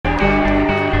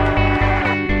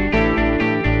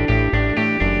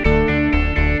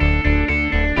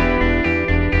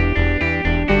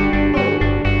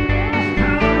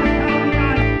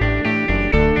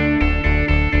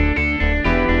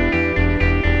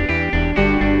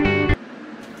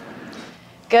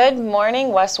Good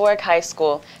morning, West Warwick High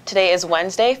School. Today is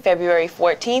Wednesday, February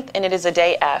 14th, and it is a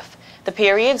day F. The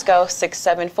periods go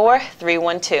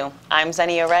 674-312. I'm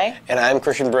Xenia Ray. And I'm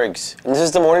Christian Briggs. And this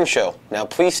is the morning show. Now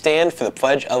please stand for the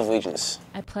Pledge of Allegiance.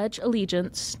 I pledge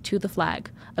allegiance to the flag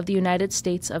of the United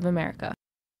States of America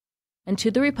and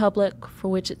to the republic for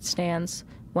which it stands,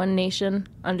 one nation,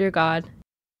 under God,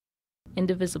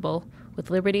 indivisible, with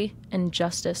liberty and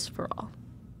justice for all.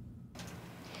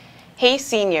 Hey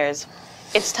seniors,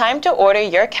 it's time to order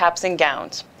your caps and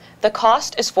gowns. The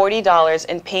cost is $40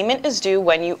 and payment is due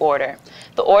when you order.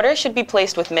 The order should be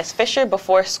placed with Miss Fisher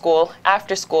before school,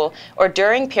 after school, or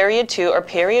during period 2 or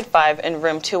period 5 in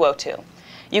room 202.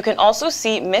 You can also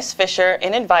see Miss Fisher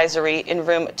in advisory in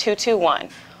room 221.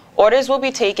 Orders will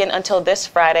be taken until this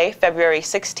Friday, February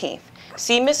 16th.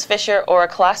 See Miss Fisher or a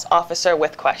class officer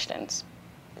with questions.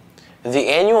 The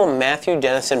annual Matthew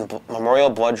Dennison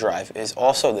Memorial Blood Drive is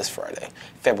also this Friday,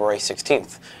 February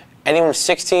 16th. Anyone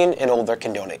 16 and older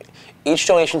can donate. Each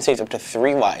donation saves up to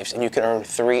 3 lives, and you can earn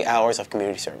 3 hours of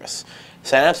community service.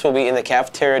 Sign-ups will be in the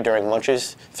cafeteria during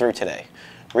lunches through today.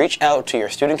 Reach out to your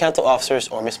student council officers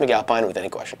or Ms. McAlpine with any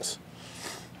questions.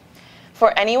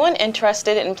 For anyone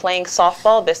interested in playing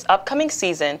softball this upcoming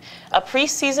season, a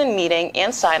preseason meeting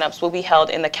and sign-ups will be held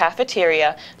in the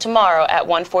cafeteria tomorrow at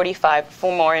 1:45.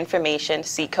 For more information,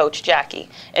 see Coach Jackie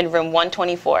in room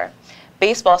 124.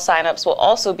 Baseball sign-ups will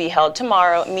also be held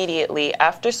tomorrow immediately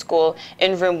after school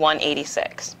in room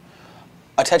 186.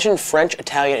 Attention French,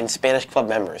 Italian, and Spanish club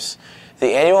members.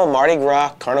 The annual Mardi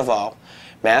Gras Carnival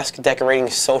mask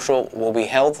decorating social will be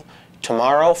held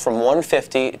tomorrow from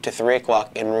 1:50 to 3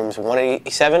 o'clock in rooms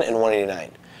 187 and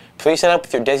 189. Please sign up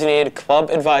with your designated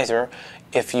club advisor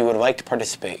if you would like to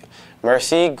participate.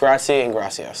 Merci, grazie, and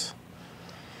gracias.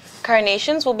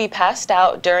 Carnations will be passed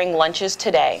out during lunches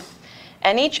today.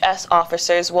 NHS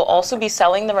officers will also be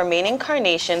selling the remaining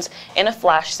carnations in a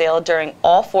flash sale during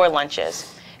all 4 lunches.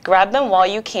 Grab them while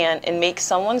you can and make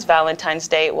someone's Valentine's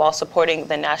Day while supporting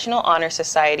the National Honor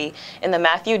Society and the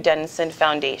Matthew Dennison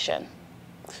Foundation.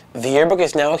 The yearbook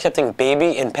is now accepting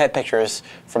baby and pet pictures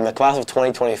from the class of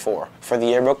 2024 for the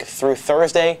yearbook through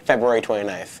Thursday, February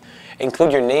 29th.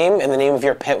 Include your name and the name of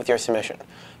your pet with your submission.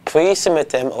 Please submit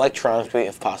them electronically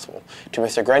if possible to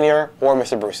Mr. Grenier or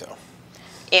Mr. Brusso.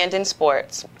 And in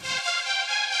sports.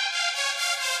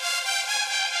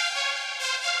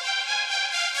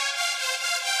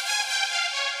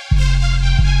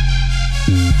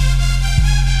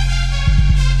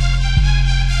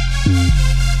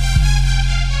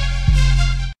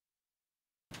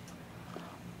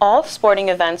 All sporting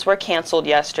events were canceled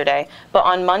yesterday, but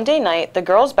on Monday night, the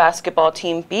girls' basketball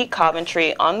team beat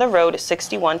Coventry on the road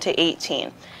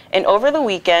 61-18. And over the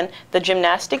weekend, the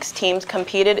gymnastics teams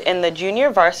competed in the Junior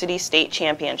Varsity State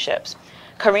Championships.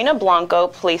 Karina Blanco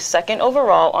placed 2nd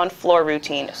overall on floor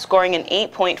routine, scoring an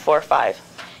 8.45.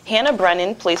 Hannah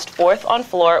Brennan placed 4th on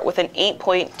floor with an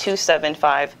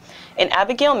 8.275. And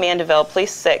Abigail Mandeville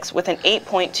placed 6th with an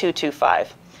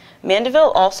 8.225. Mandeville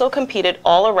also competed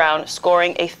all around,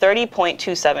 scoring a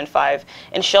 30.275,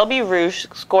 and Shelby Rouge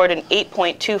scored an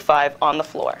 8.25 on the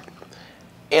floor.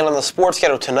 And on the sports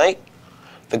schedule tonight,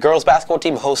 the girls basketball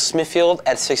team hosts Smithfield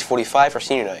at 6:45 for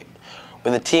senior night,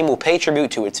 when the team will pay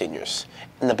tribute to its seniors.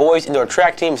 And the boys indoor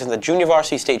track teams in the Junior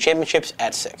Varsity State Championships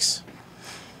at 6.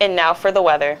 And now for the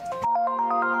weather.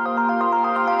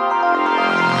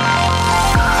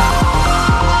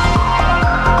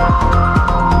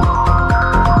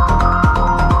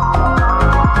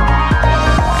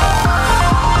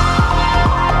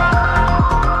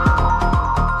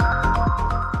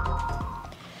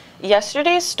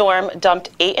 Yesterday's storm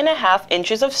dumped 8.5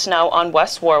 inches of snow on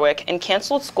West Warwick and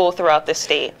canceled school throughout the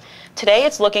state. Today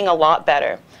it's looking a lot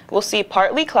better. We'll see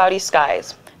partly cloudy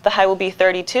skies. The high will be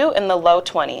 32 and the low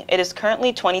 20. It is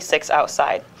currently 26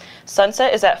 outside.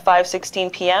 Sunset is at 5:16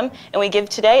 p.m. and we give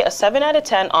today a 7 out of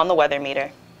 10 on the weather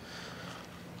meter.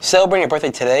 Celebrating a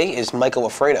birthday today is Michael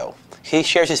Alfredo. He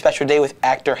shares his special day with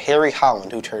actor Harry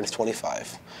Holland, who turns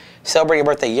 25. Celebrating a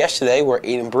birthday yesterday were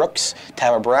Aiden Brooks,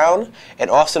 Tyler Brown,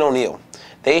 and Austin O'Neill.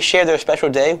 They shared their special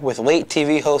day with late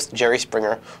TV host Jerry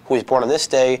Springer, who was born on this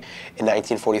day in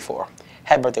 1944.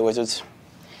 Happy birthday, Wizards.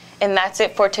 And that's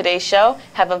it for today's show.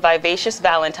 Have a vivacious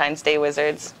Valentine's Day,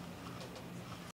 Wizards.